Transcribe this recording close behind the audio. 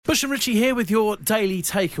Bush and Richie here with your daily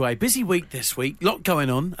takeaway. Busy week this week, lot going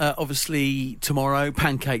on. Obviously, tomorrow,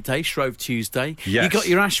 Pancake Day, Shrove Tuesday. Yes. You got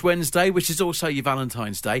your Ash Wednesday, which is also your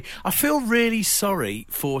Valentine's Day. I feel really sorry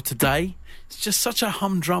for today. It's just such a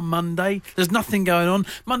humdrum Monday. There's nothing going on.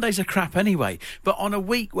 Mondays are crap anyway. But on a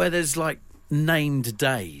week where there's named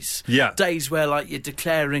days. Yeah. Days where you're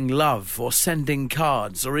declaring love or sending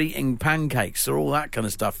cards or eating pancakes or all that kind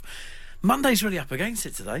of stuff. Monday's really up against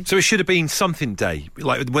it today. So it should have been something day.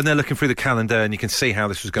 Like when they're looking through the calendar and you can see how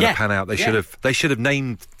this was going to pan out, they should have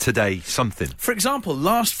named today something. For example,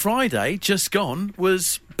 last Friday, just gone,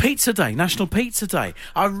 was Pizza Day, National Pizza Day.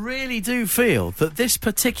 I really do feel that this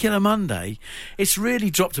particular Monday, it's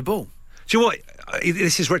really dropped a ball. Do you know what?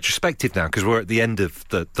 This is retrospective now because we're at the end of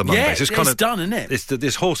the Monday. Yeah, so it's done, isn't it?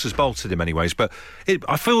 This horse has bolted in many ways, but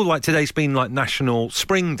I feel like today's been like National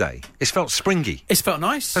Spring Day. It's felt springy. It's felt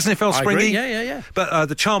nice. Hasn't it felt springy? Agree. Yeah. But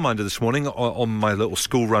the childminder this morning on my little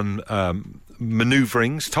school run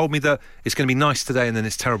manoeuvrings told me that it's going to be nice today and then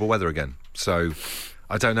it's terrible weather again. So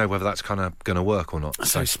I don't know whether that's kind of going to work or not.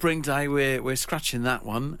 So Spring Day, we're scratching that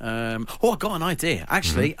one. I got an idea.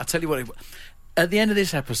 Actually, I'll tell you what... At the end of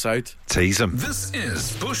this episode... Tease them. This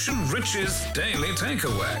is Bush and Rich's Daily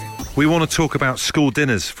Takeaway. We want to talk about school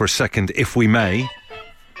dinners for a second, if we may.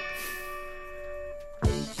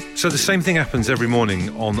 So the same thing happens every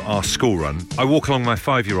morning on our school run. I walk along my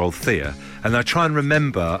 5-year-old Thea, and I try and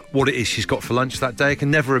remember what it is she's got for lunch that day. I can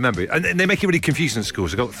never remember it. And they make it really confusing at school.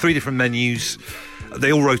 So they've got 3 different menus.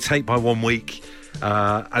 They all rotate by 1 week.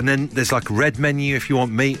 And then there's like a red menu if you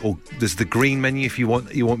want meat, or there's the green menu if you want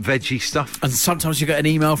veggie stuff. And sometimes you get an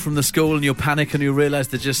email from the school and you'll panic and you realise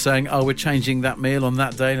they're just saying, oh, we're changing that meal on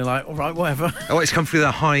that day, and you're like, all right, whatever. Oh, it's come through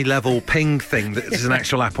the high-level ping thing that is an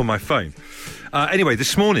actual app on my phone. Anyway,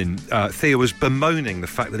 this morning, Thea was bemoaning the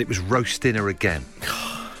fact that it was roast dinner again.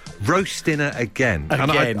 Roast dinner again.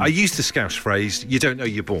 And I used the Scouse phrase, you don't know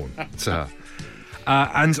you're born, to her.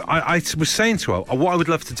 And I was saying to her, what I would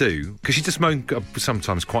love to do, because she just moaned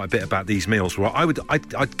sometimes quite a bit about these meals, where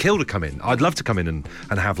I'd kill to come in. I'd love to come in and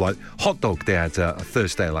have hot dog they had a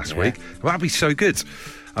Thursday last week. That'd be so good.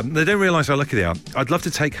 They don't realise how lucky they are. I'd love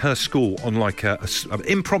to take her school on an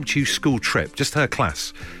impromptu school trip, just her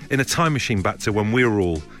class, in a time machine back to when we were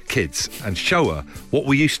all kids, and show her what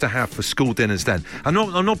we used to have for school dinners then. I'm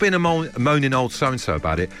not being a moaning old so-and-so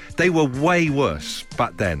about it. They were way worse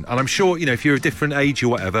back then. And I'm sure, if you're a different age or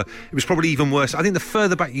whatever, it was probably even worse. I think the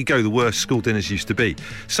further back you go, the worse school dinners used to be.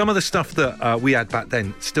 Some of the stuff that we had back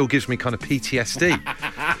then still gives me kind of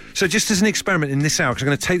PTSD. So just as an experiment in this hour, because I'm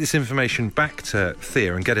going to take this information back to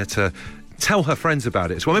Thea and get her to tell her friends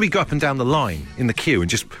about it. So maybe go up and down the line in the queue and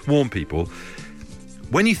just warn people.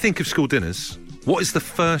 When you think of school dinners, what is the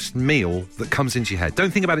first meal that comes into your head?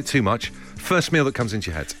 Don't think about it too much. First meal that comes into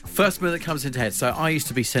your head. First meal that comes into head. So I used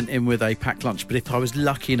to be sent in with a packed lunch, but if I was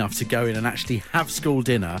lucky enough to go in and actually have school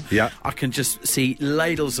dinner, I can just see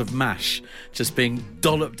ladles of mash just being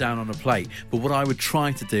dolloped down on a plate. But what I would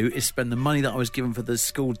try to do is spend the money that I was given for the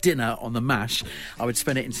school dinner on the mash. I would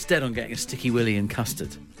spend it instead on getting a Sticky Willy and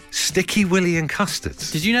custard. Sticky Willy and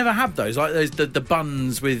custards? Did you never have those? Like those the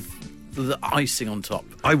buns with the icing on top.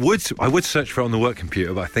 I would search for it on the work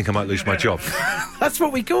computer, but I think I might lose my job. That's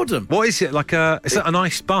what we called them. What is it? Is that an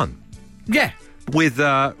iced bun? Yeah. With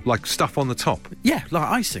stuff on the top? Yeah, like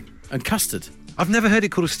icing and custard. I've never heard it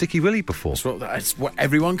called a Sticky Willy before. That's what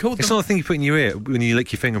everyone called them. It's not a thing you put in your ear when you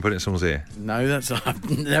lick your finger and put it in someone's ear. No,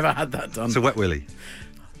 I've never had that done. It's a wet willy.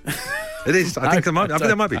 It is. I think there might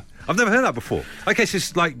be. I've never heard that before. Okay, so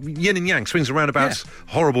it's like yin and yang, swings and roundabouts,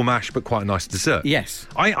 horrible mash, but quite a nice dessert. Yes.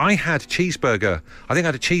 I had cheeseburger. I think I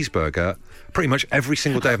had a cheeseburger pretty much every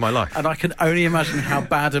single day of my life. And I can only imagine how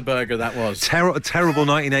bad a burger that was. A terrible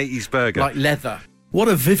 1980s burger. Like leather. What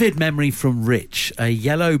a vivid memory from Rich. A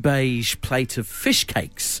yellow-beige plate of fish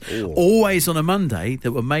cakes, always on a Monday,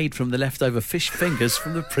 that were made from the leftover fish fingers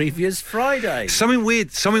from the previous Friday. Something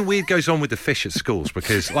weird goes on with the fish at schools,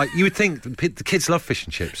 because you would think the kids love fish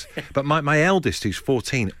and chips, but my eldest, who's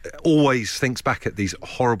 14, always thinks back at these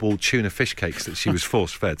horrible tuna fish cakes that she was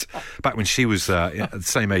force-fed back when she was at the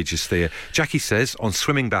same age as Thea. Jackie says on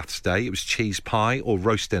swimming baths day, it was cheese pie or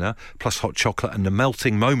roast dinner, plus hot chocolate and the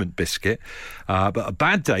melting moment biscuit. But a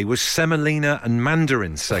bad day was semolina and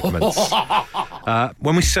mandarin segments.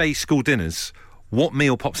 When we say school dinners, what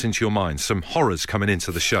meal pops into your mind? Some horrors coming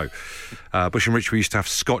into the show. Bush and Richie, we used to have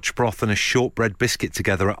Scotch broth and a shortbread biscuit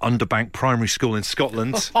together at Underbank Primary School in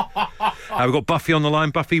Scotland. We've got Buffy on the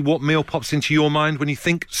line. Buffy, what meal pops into your mind when you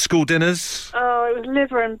think school dinners? Oh, it was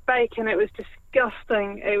liver and bacon. It was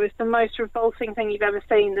disgusting. It was the most revolting thing you've ever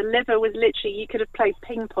seen. The liver was literally, you could have played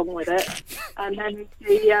ping pong with it. And then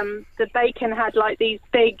the bacon had like these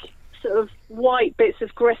big sort of white bits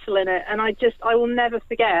of gristle in it. And I will never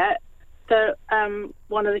forget that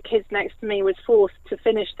one of the kids next to me was forced to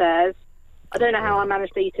finish theirs. I don't know how I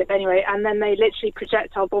managed to eat it, but anyway, and then they literally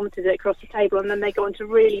projectile vomited it across the table, and then they got into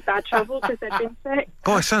really bad trouble because they'd been sick.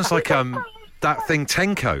 Oh, it sounds like that thing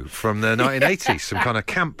Tenko from the 1980s, some kind of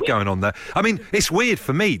camp going on there. I mean, it's weird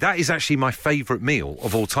for me. That is actually my favourite meal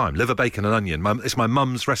of all time, liver, bacon and onion. It's my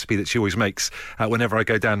mum's recipe that she always makes whenever I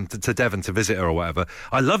go down to Devon to visit her or whatever.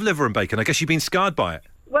 I love liver and bacon. I guess you've been scarred by it.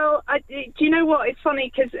 Well, do you know what? It's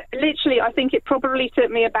funny because literally I think it probably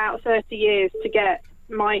took me about 30 years to get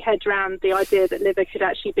my head round the idea that liver could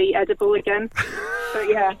actually be edible again. But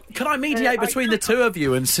yeah. Can I mediate between the two of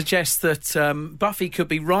you and suggest that Buffy could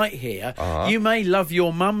be right here? You may love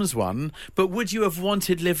your mum's one, but would you have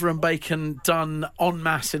wanted liver and bacon done en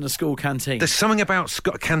masse in a school canteen? There's something about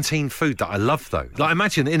canteen food that I love, though. Like,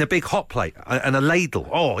 imagine in a big hot plate and a ladle.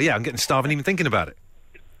 Oh, yeah, I'm getting starving even thinking about it.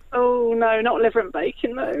 Oh, no, not liver and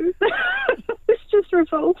bacon, though. It's just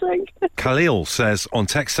revolting. Khalil says on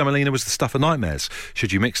text, semolina was the stuff of nightmares.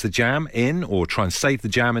 Should you mix the jam in or try and save the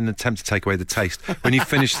jam in an attempt to take away the taste when you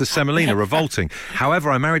finish the semolina? Revolting. However,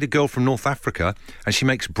 I married a girl from North Africa and she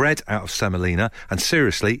makes bread out of semolina, and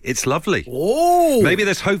seriously, it's lovely. Oh! Maybe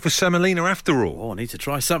there's hope for semolina after all. Oh, I need to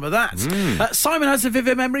try some of that. Simon has a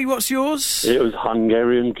vivid memory. What's yours? It was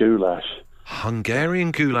Hungarian goulash.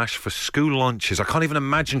 Hungarian goulash for school lunches. I can't even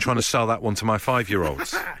imagine trying to sell that one to my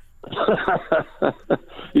 5-year-olds.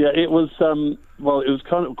 Yeah, it was. Well, it was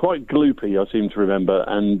kind of quite gloopy, I seem to remember,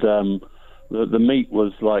 and the meat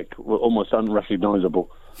was like almost unrecognisable.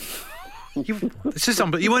 This is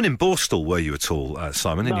you weren't in Borstal, were you at all,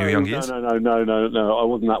 Simon, in your young years? No. I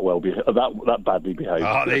wasn't that that badly behaved.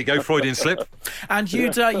 Ah, there you go, Freudian slip. And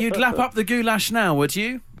you'd lap up the goulash now, would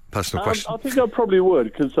you? Personal question. I think I probably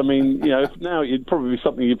would, because, I mean, now it'd probably be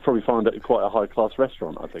something you'd probably find at quite a high-class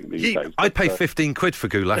restaurant, I think, these days. I'd pay 15 quid for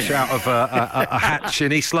goulash out of a hatch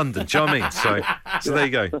in East London, do you know what I mean? So there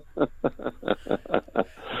you go.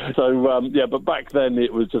 So, but back then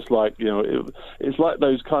it was just like, it's like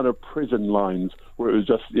those kind of prison lines where it was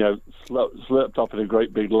just, slurped up in a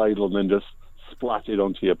great big ladle and then just splatted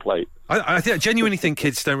onto your plate. I genuinely think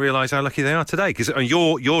kids don't realise how lucky they are today, because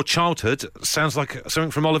your childhood sounds like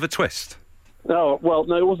something from Oliver Twist. Oh, well,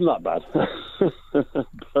 no, it wasn't that bad.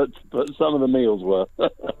 but some of the meals were.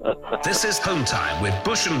 This is Home Time with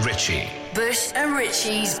Bush and Richie. Bush and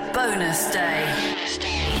Richie's bonus day.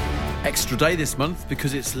 Extra day this month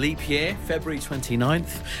because it's leap year, February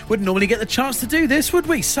 29th. Wouldn't normally get the chance to do this, would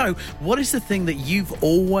we? So, what is the thing that you've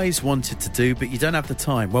always wanted to do but you don't have the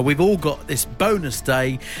time? Well, we've all got this bonus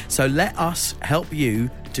day, so let us help you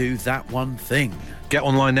do that one thing. Get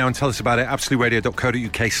online now and tell us about it.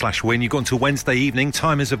 absoluteradio.co.uk/win. You've got until Wednesday evening.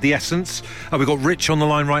 Time is of the essence. We've got Rich on the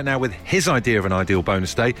line right now with his idea of an ideal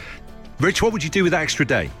bonus day. Rich, what would you do with that extra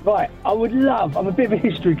day? Right, I'm a bit of a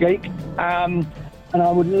history geek, and I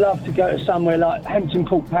would love to go to somewhere like Hampton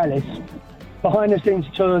Court Palace, behind the scenes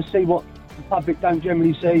tour, see what the public don't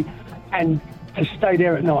generally see, and to stay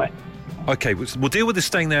there at night. OK, we'll deal with the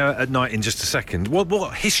staying there at night in just a second.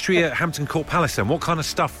 What history at Hampton Court Palace then? What kind of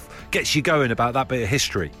stuff gets you going about that bit of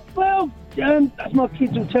history? Well, as my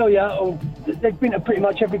kids will tell you, they've been to pretty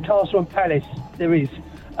much every castle and palace there is.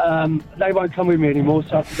 They won't come with me anymore,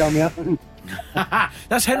 so I have to go me up.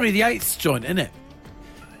 That's Henry VIII's joint, isn't it?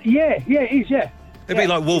 Yeah, it is, yeah. It'd be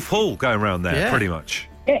like Wolf Hall going around there, pretty much.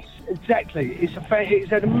 Yes, exactly. It's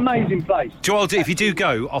an amazing place. Do you know what I'll do? If you do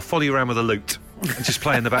go, I'll follow you around with a lute and just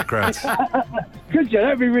play in the background. Could you?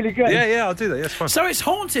 That'd be really good. Yeah, I'll do that. That's fine. So it's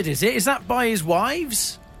haunted, is it? Is that by his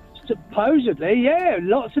wives? Supposedly, yeah.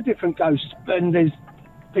 Lots of different ghosts. And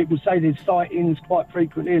people say there's sightings quite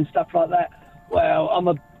frequently and stuff like that. Well, I'm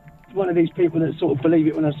one of these people that sort of believe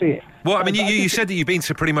it when I see it. Well, I mean, you said that you've been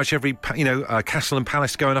to pretty much every, castle and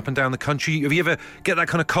palace going up and down the country. Have you ever get that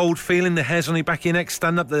kind of cold feeling, the hairs on your back of your neck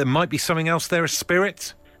stand up, that there might be something else there, a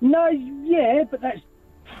spirit? No, yeah, but that's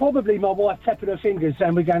probably my wife tapping her fingers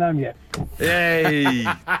saying we're going home yet. Yay!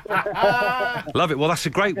 Love it. Well, that's a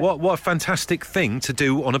great, what a fantastic thing to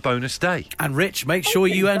do on a bonus day. And Rich, make sure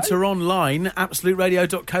you enter online,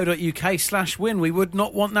 absoluteradio.co.uk/win. We would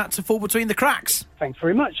not want that to fall between the cracks. Thanks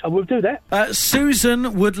very much. I will do that.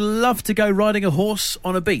 Susan would love to go riding a horse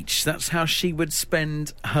on a beach. That's how she would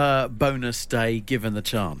spend her bonus day given the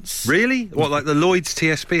chance. Really? What, like the Lloyd's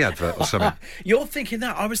TSB advert or something? You're thinking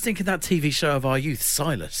that. I was thinking that TV show of our youth,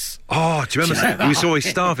 Silas. Oh, do you remember that? He was always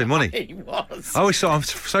starving, wasn't he? He was. was. I always thought I'm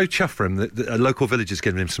so chuffed for him that a local villager's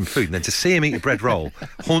giving him some food, and then to see him eat a bread roll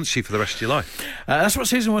haunts you for the rest of your life. That's what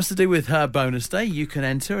Susan wants to do with her bonus day. You can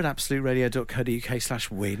enter at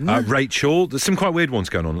absoluteradio.co.uk/win. Rachel, there's some quite weird ones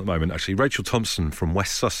going on at the moment, actually. Rachel Thompson from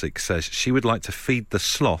West Sussex says she would like to feed the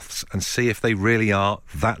sloths and see if they really are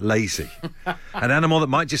that lazy. An animal that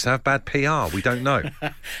might just have bad PR, we don't know.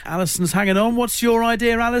 Alison's hanging on. What's your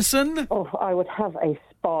idea, Alison? Oh, I would have a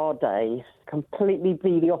spa day. Completely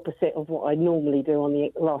be the opposite of what I normally do on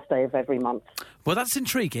the last day of every month. Well, that's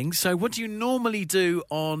intriguing. So what do you normally do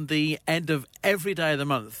on the end of every day of the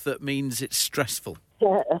month that means it's stressful?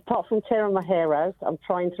 Yeah, apart from tearing my hair out, I'm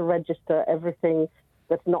trying to register everything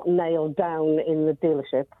that's not nailed down in the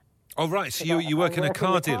dealership. Oh, right, so you work in a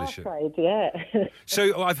car dealership? Trade, yeah.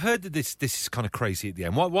 So I've heard that this is kind of crazy at the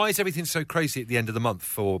end. Why is everything so crazy at the end of the month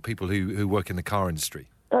for people who work in the car industry?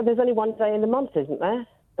 There's only one day in the month, isn't there?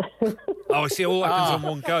 Oh, I see, all happens on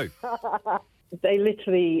one go. They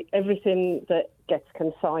literally, everything that gets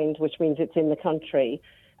consigned, which means it's in the country,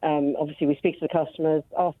 obviously we speak to the customers,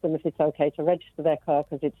 ask them if it's okay to register their car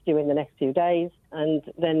because it's due in the next few days, and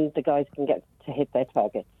then the guys can get to hit their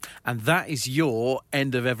target. And that is your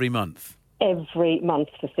end of every month? Every month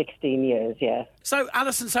for 16 years, yeah. So,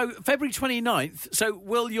 Alison, February 29th, so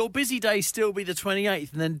will your busy day still be the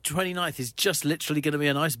 28th, and then 29th is just literally going to be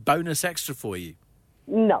a nice bonus extra for you?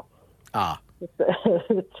 No.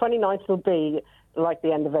 The 29th will be like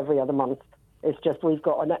the end of every other month. It's just we've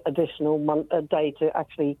got an additional day to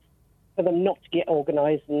actually, for them not to get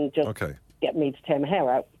organised and just get me to tear my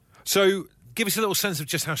hair out. So, give us a little sense of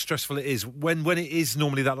just how stressful it is. When it is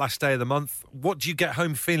normally that last day of the month, what do you get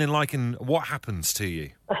home feeling like and what happens to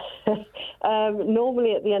you?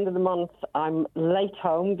 Normally at the end of the month, I'm late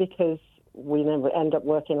home because we never end up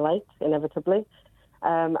working late, inevitably.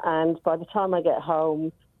 And by the time I get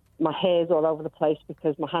home, my hair's all over the place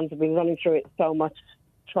because my hands have been running through it so much,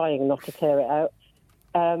 trying not to tear it out.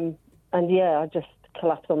 And yeah, I just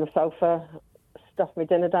collapse on the sofa, stuff my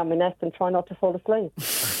dinner down my neck and try not to fall asleep.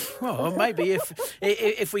 Well, maybe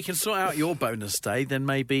if we can sort out your bonus day, then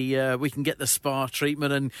maybe we can get the spa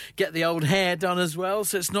treatment and get the old hair done as well,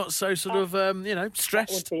 so it's not so sort of,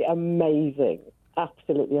 stressed. That would be amazing.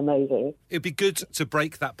 Absolutely amazing. It'd be good to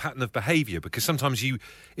break that pattern of behaviour because sometimes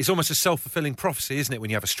it's almost a self-fulfilling prophecy, isn't it, when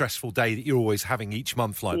you have a stressful day that you're always having each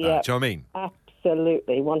month like that? Do you know what I mean?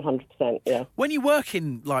 Absolutely, 100%, yeah. When you work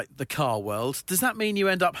in, the car world, does that mean you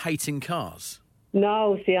end up hating cars?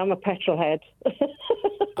 No, see, I'm a petrol head.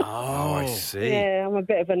 Oh, I see. Yeah, I'm a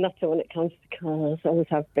bit of a nutter when it comes to cars. Always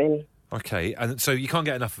have been. Okay, and so you can't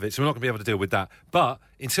get enough of it, so we're not going to be able to deal with that. But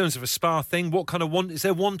in terms of a spa thing, what kind of is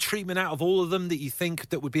there one treatment out of all of them that you think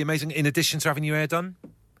that would be amazing in addition to having your hair done?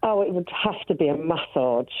 Oh, it would have to be a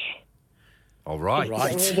massage. All right.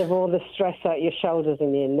 Get rid of all the stress out your shoulders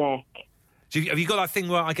and your neck. Have you got that thing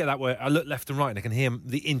where I get that where I look left and right and I can hear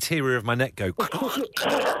the interior of my neck go...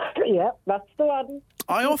 Yeah, that's the one.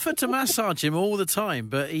 I offer to massage him all the time,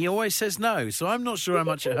 but he always says no, so I'm not sure how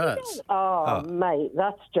much it hurts. Oh, mate,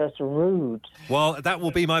 that's just rude. Well, that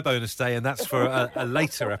will be my bonus day, and that's for a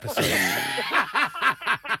later episode.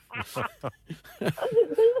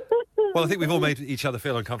 Well, I think we've all made each other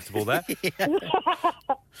feel uncomfortable there.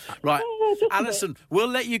 Right, Alison, we'll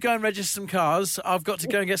let you go and register some cars. I've got to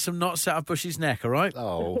go and get some knots out of Bush's neck, all right?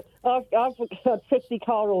 Oh. I've had 50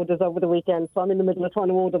 car orders over the weekend, so I'm in the middle of trying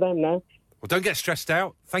to order them now. Well, don't get stressed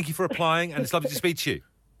out. Thank you for applying, and it's lovely to speak to you.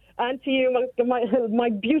 And to you, my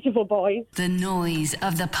beautiful boys. The noise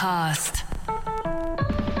of the past.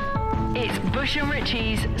 It's Bush and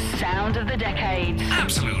Richie's Sound of the Decades.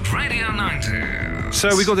 Absolute Radio 90s.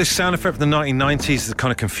 So we got this sound effect from the 1990s that's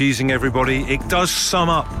kind of confusing everybody. It does sum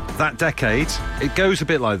up that decade. It goes a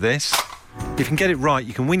bit like this. If you can get it right,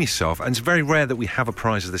 you can win yourself, and it's very rare that we have a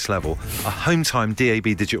prize of this level, a home time DAB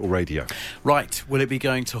digital radio. Right, will it be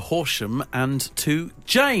going to Horsham and to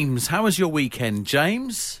James? How was your weekend,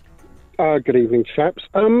 James? Good evening, chaps.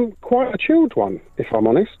 Quite a chilled one, if I'm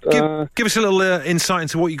honest. Give us a little insight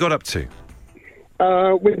into what you got up to.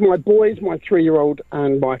 With my boys, my 3-year-old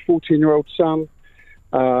and my 14-year-old son,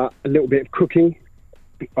 a little bit of cooking.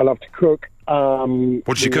 I love to cook.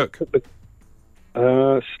 What did you cook?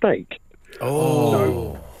 Steak.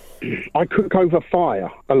 Oh. So, I cook over fire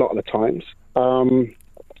a lot of the times.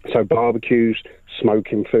 So barbecues,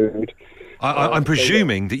 smoking food. I'm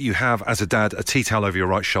presuming that you have, as a dad, a tea towel over your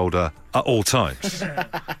right shoulder at all times.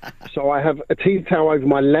 So I have a tea towel over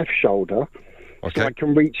my left shoulder, so I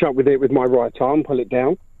can reach up with it with my right arm, pull it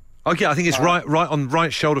down. Okay, I think it's right on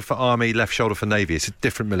right shoulder for Army, left shoulder for Navy. It's a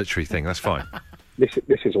different military thing. That's fine. This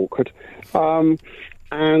is awkward. And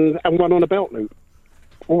one on a belt loop.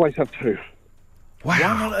 Always have two.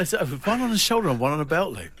 Wow. One on a shoulder and one on a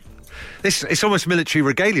belt loop. It's almost military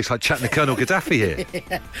regalia. It's like chatting to Colonel Gaddafi here.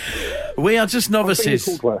 Yeah. We are just novices.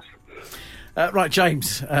 It's called worse. Right,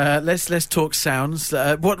 James. Let's talk sounds.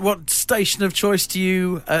 What station of choice do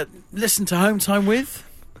you listen to Home Time with?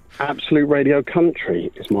 Absolute Radio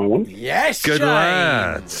Country is my one. Yes, Good James.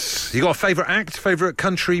 lads. You got a favourite act? Favourite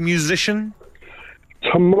country musician?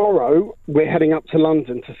 Tomorrow, we're heading up to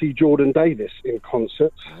London to see Jordan Davis in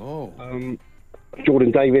concert. Oh.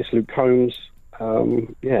 Jordan Davis, Luke Combs,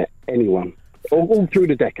 anyone. All through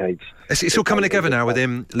the decades. It's all coming together now with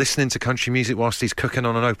him listening to country music whilst he's cooking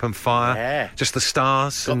on an open fire. Yeah. Just the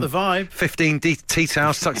stars. Got and the vibe. 15 tea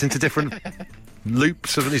towels tucked into different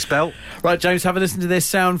loops of his belt. Right, James, have a listen to this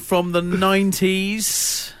sound from the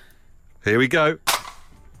 90s. Here we go.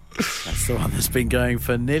 That's the one that's been going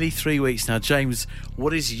for nearly 3 weeks now. James,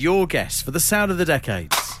 what is your guess for the sound of the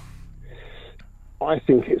decades? I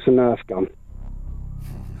think it's a Nerf gun.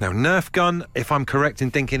 Now, Nerf gun, if I'm correct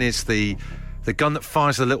in thinking, is the gun that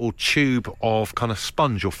fires a little tube of kind of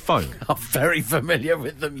sponge or foam. I'm very familiar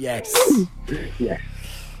with them, yes. Yes.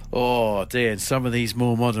 Oh, dear. Some of these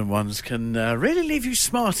more modern ones can really leave you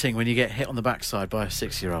smarting when you get hit on the backside by a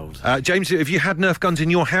 6-year-old. James, have you had Nerf guns in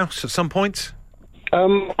your house at some point?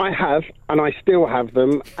 I have, and I still have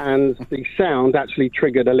them, and the sound actually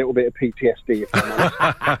triggered a little bit of PTSD. If I'm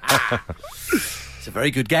honest. It's a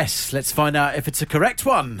very good guess. Let's find out if it's a correct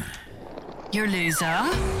one. You're a loser,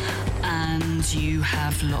 and you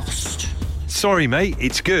have lost. Sorry, mate,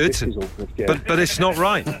 it's good, This is awkward, yeah. but it's not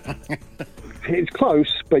right. It's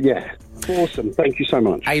close, but yeah. Awesome. Thank you so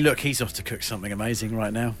much. Hey, look, he's off to cook something amazing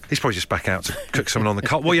right now. He's probably just back out to cook something on the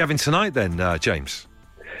cart. What are you having tonight then, James?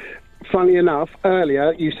 Funnily enough,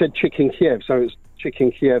 earlier you said chicken Kiev, so it's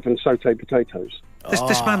chicken Kiev and sauté potatoes.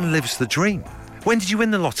 This man lives the dream. When did you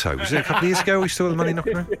win the lotto? Was it a couple of years ago? We still got the money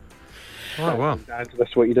knocking around? Oh, wow.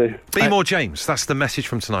 That's what you do. Be more James. That's the message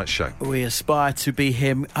from tonight's show. We aspire to be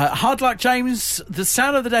him. Hard luck, James. The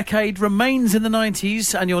sound of the decade remains in the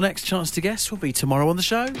 90s, and your next chance to guess will be tomorrow on the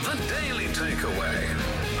show. The Daily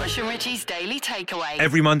Takeaway. Bush and Richie's Daily Takeaway.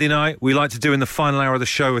 Every Monday night, we like to do in the final hour of the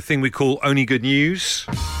show a thing we call Only Good News.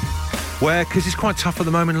 Where, because it's quite tough at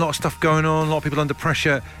the moment, a lot of stuff going on, a lot of people under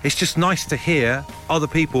pressure, it's just nice to hear other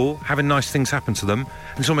people having nice things happen to them.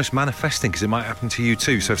 And it's almost manifesting, because it might happen to you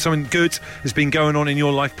too. So if something good has been going on in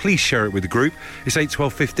your life, please share it with the group. It's 8,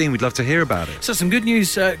 12, 15. We'd love to hear about it. So some good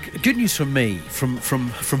news from me, from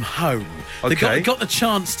home. Okay. They got the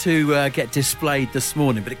chance to get displayed this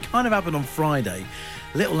morning, but it kind of happened on Friday.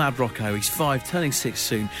 Little lad Rocco, he's 5, turning 6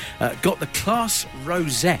 soon, got the class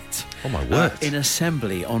rosette. Oh, my word. In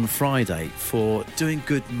assembly on Friday for doing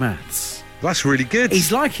good maths. That's really good.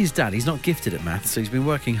 He's like his dad. He's not gifted at maths, so he's been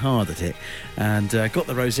working hard at it and got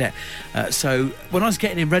the rosette. So when I was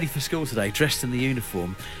getting him ready for school today, dressed in the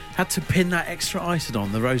uniform, had to pin that extra icing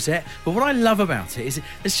on the rosette. But what I love about it is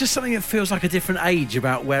it's just something that feels like a different age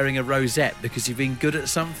about wearing a rosette because you've been good at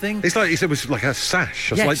something. It's like it was like a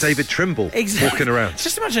sash. It's Yes. like David Trimble walking around.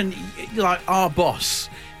 Just imagine, like, our boss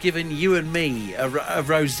giving you and me a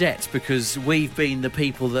rosette because we've been the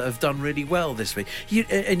people that have done really well this week.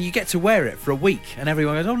 And you get to wear it for a week, and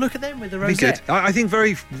everyone goes, "Oh, look at them with the rosette." Good. I think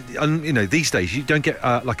these days you don't get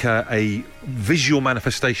like a visual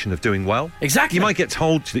manifestation of doing well. Exactly. You might get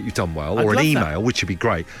told that you've done well, I'd or an love email, that. which would be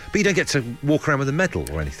great, but you don't get to walk around with a medal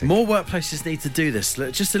or anything. More workplaces need to do this.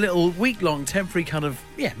 Just a little week-long temporary kind of,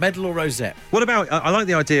 medal or rosette. What about, I like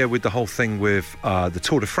the idea with the whole thing with the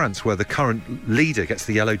Tour de France, where the current leader gets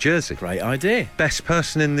the yellow jersey. Great idea. Best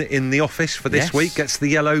person in the office for this Yes. week gets the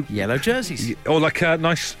yellow jerseys. Or like a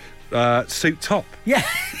nice suit top. Yeah.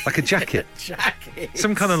 Like a jacket. Jacket.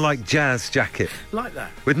 Some kind of like jazz jacket. Like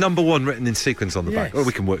that. With number 1 written in sequins on the back. Yes. Or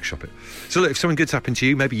we can workshop it. So look, if something good's happened to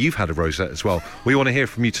you, maybe you've had a rosette as well. We want to hear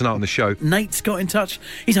from you tonight on the show. Nate's got in touch.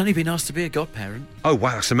 He's only been asked to be a godparent. Oh,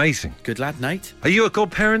 wow, that's amazing. Good lad, Nate. Are you a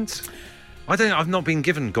godparent? I've not been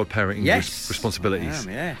given godparenting responsibilities.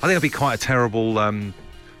 I am, yes. I think I'd be quite a terrible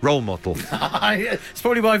role model. It's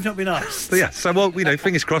probably why I've not been asked. But yeah, so, well,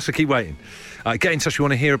 fingers crossed, so keep waiting. Get in touch if you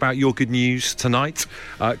want to hear about your good news tonight.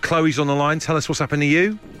 Chloe's on the line. Tell us what's happened to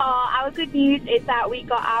you. Our good news is that we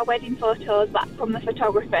got our wedding photos back from the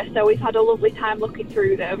photographer, so we've had a lovely time looking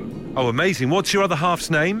through them. Oh, amazing. What's your other half's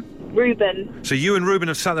name? Reuben. So you and Reuben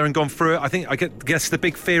have sat there and gone through it. I guess the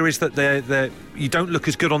big fear is that you don't look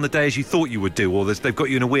as good on the day as you thought you would do, or they've got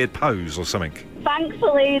you in a weird pose or something.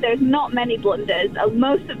 Thankfully, there's not many blunders.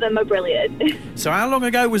 Most of them are brilliant. So how long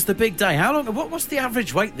ago was the big day? What's the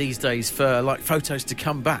average wait these days for like photos to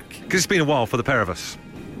come back? Because it's been a while for the pair of us.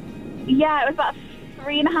 Yeah, it was about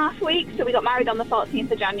 3.5 weeks, so we got married on the 14th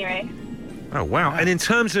of January. Oh, wow. And in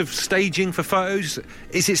terms of staging for photos,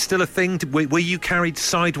 is it still a thing? Were you carried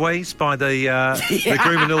sideways by the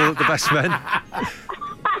groom and all the best men?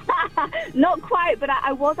 Not quite, but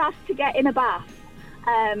I was asked to get in a bath.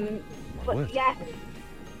 But yeah,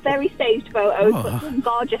 very staged photos, but some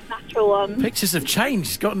gorgeous natural ones. Pictures have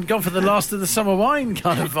changed. Gone for the last of the summer wine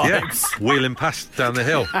kind of vibes. Yeah, wheeling past down the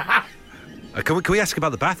hill. Can we ask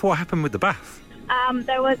about the bath? What happened with the bath?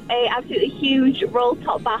 There was a absolutely huge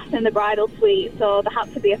roll-top bath in the bridal suite, so there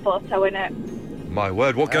had to be a photo in it. My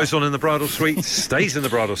word, what goes on in the bridal suite stays in the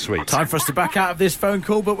bridal suite. Time for us to back out of this phone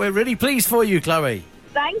call, but we're really pleased for you, Chloe.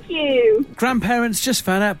 Thank you. Grandparents just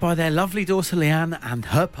found out by their lovely daughter Leanne and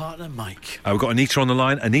her partner Mike. We've got Anita on the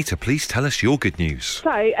line. Anita, please tell us your good news. So,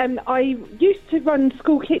 I used to run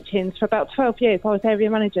school kitchens for about 12 years. I was area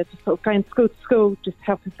manager, just sort of going school to school, just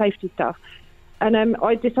health and safety stuff. And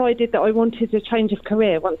I decided that I wanted a change of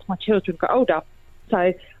career once my children got older.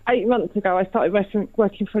 So 8 months ago, I started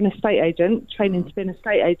working for an estate agent, training to be an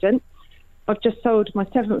estate agent. I've just sold my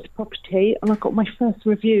 7th property, and I got my first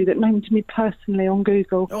review that named me personally on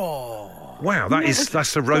Google. Oh, wow!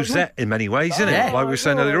 That's a rosette in many ways, isn't it? Like we were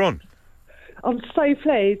saying earlier on. I'm so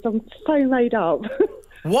pleased. I'm so made up.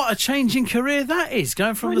 What a changing career that is,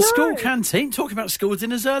 going from the school canteen, talking about school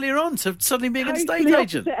dinners earlier on, to suddenly being an estate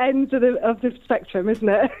agent. It's the ends of the spectrum, isn't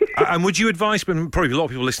it? And would you advise, but probably a lot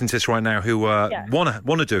of people listening to this right now who want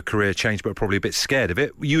to do a career change but are probably a bit scared of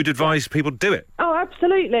it, you would advise people to do it? Oh,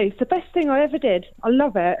 absolutely. It's the best thing I ever did. I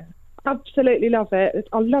love it. Absolutely love it.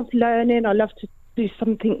 I love learning. I love to do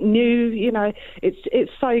something new. You know,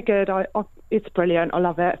 it's so good. It's brilliant. I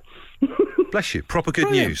love it. Bless you. Proper good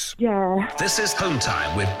news. Yeah. This is Home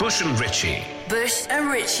Time with Bush and Richie. Bush and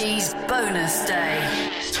Richie's bonus day.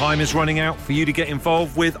 Time is running out for you to get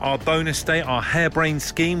involved with our bonus day, our harebrained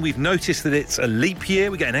scheme. We've noticed that it's a leap year.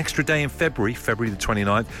 We get an extra day in February the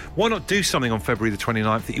 29th. Why not do something on February the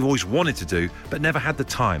 29th that you always wanted to do but never had the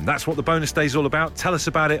time? That's what the bonus day is all about. Tell us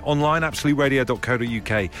about it online,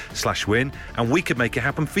 absoluteradio.co.uk/win, and we could make it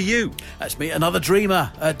happen for you. Let's meet another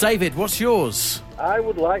dreamer. David, what's yours? I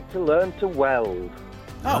would like to learn to weld.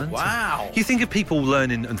 Oh, wow. You think of people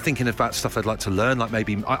learning and thinking about stuff they'd like to learn, like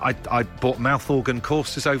maybe I bought mouth organ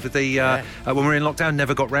courses over the when we were in lockdown,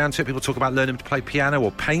 never got round to it. People talk about learning to play piano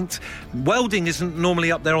or paint. Welding isn't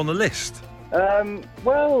normally up there on the list.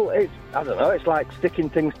 Well, I don't know, it's like sticking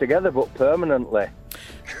things together but permanently.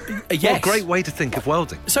 Yes. What a great way to think of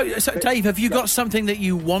welding. So Dave, have you got something that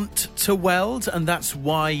you want to weld and that's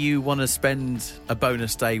why you want to spend a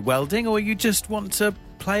bonus day welding, or you just want to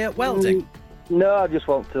play at welding? No, I just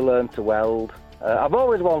want to learn to weld. I've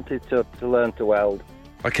always wanted to learn to weld.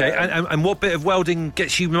 Okay, and what bit of welding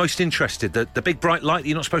gets you most interested? The big bright light that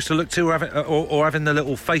you're not supposed to look to, or having the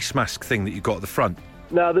little face mask thing that you've got at the front?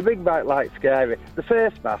 No, the big bright light's scary. The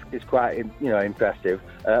face mask is quite, impressive,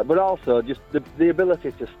 but also just the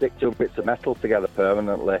ability to stick two bits of metal together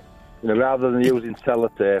permanently, rather than using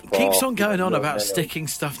sellotape. Keeps on going on about sticking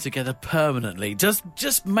stuff together permanently.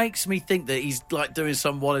 Just makes me think that he's like doing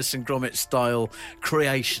some Wallace and Gromit style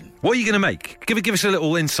creation. What are you going to make? Give us a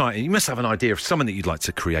little insight. You must have an idea of something that you'd like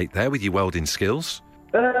to create there with your welding skills.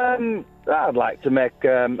 I'd like to make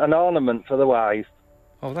an ornament for the wife.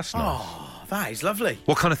 Oh, that's nice. Oh, that is lovely.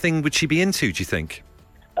 What kind of thing would she be into, do you think?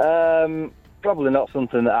 Probably not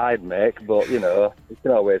something that I'd make, but, you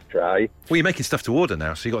can always try. Well, you're making stuff to order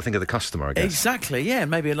now, so you've got to think of the customer, I guess. Exactly, yeah.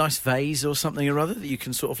 Maybe a nice vase or something or other that you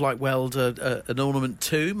can sort of like weld an ornament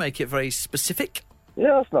to, make it very specific.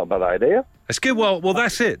 Yeah, that's not a bad idea. That's good. Well,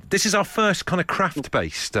 that's it. This is our first kind of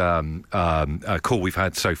craft-based call we've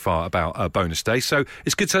had so far about bonus day, so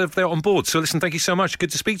it's good to have that on board. So listen, thank you so much.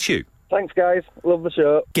 Good to speak to you. Thanks, guys. Love the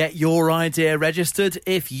show. Get your idea registered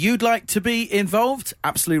if you'd like to be involved.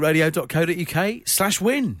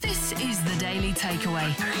 absoluteradio.co.uk/win. This is the Daily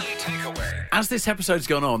Takeaway. As this episode's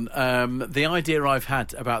gone on, the idea I've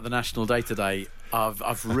had about the National Day today,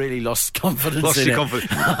 I've really lost confidence Lost in your it.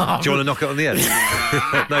 confidence. Do you want to knock it on the head?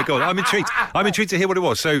 No, go on. I'm intrigued. I'm intrigued to hear what it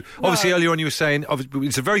was. So, obviously, earlier on you were saying,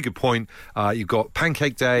 it's a very good point. You've got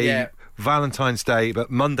Pancake Day, Valentine's Day,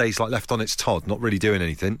 but Monday's like left on its Todd, not really doing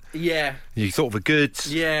anything. Yeah. You thought of a good...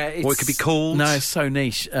 Yeah. What it could be called? No, it's so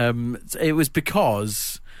niche. It was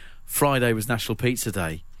because Friday was National Pizza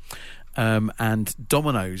Day. And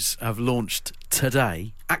Domino's have launched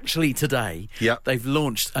today, they've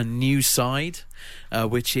launched a new side,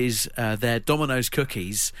 which is their Domino's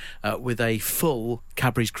cookies with a full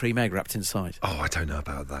Cadbury's cream egg wrapped inside. Oh, I don't know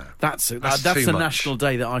about that. That's a National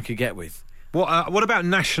Day that I could get with. What about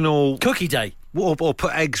National... Cookie Day? Or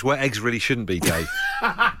put eggs where eggs really shouldn't be day.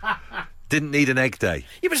 Didn't need an egg day.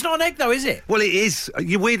 Yeah, but it's not an egg though, is it? Well, it is.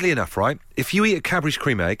 Weirdly enough, right? If you eat a Cadbury's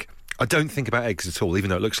cream egg... I don't think about eggs at all, even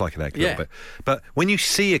though it looks like an egg a little bit. But when you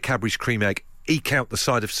see a Cadbury's cream egg eke out the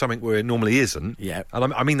side of something where it normally isn't,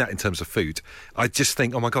 and I mean that in terms of food, I just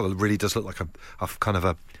think, oh my God, it really does look like a kind of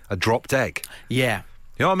a dropped egg. Yeah.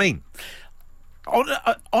 You know what I mean?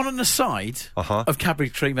 On an aside of Cadbury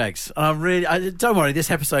cream eggs, and don't worry, this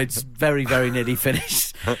episode's very, very nearly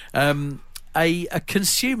finished. A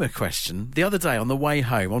consumer question the other day on the way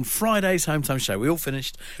home, on Friday's Home Time Show, we all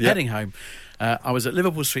finished heading home. I was at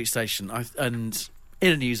Liverpool Street Station and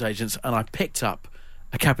in a newsagent's, and I picked up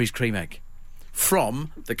a Cadbury's cream egg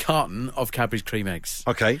from the carton of Cadbury's cream eggs.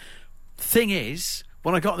 Okay. Thing is,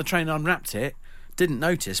 when I got on the train and unwrapped it, didn't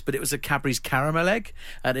notice, but it was a Cadbury's caramel egg,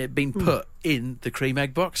 and it had been put in the cream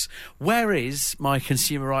egg box. Where is my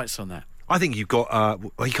consumer rights on that? I think you've got...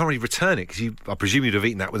 well, you can't really return it, because I presume you'd have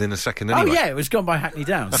eaten that within a second anyway. Oh, yeah, it was gone by Hackney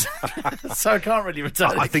Downs. So I can't really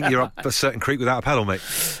return it. I think you're up a certain creek without a paddle, mate.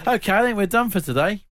 OK, I think we're done for today.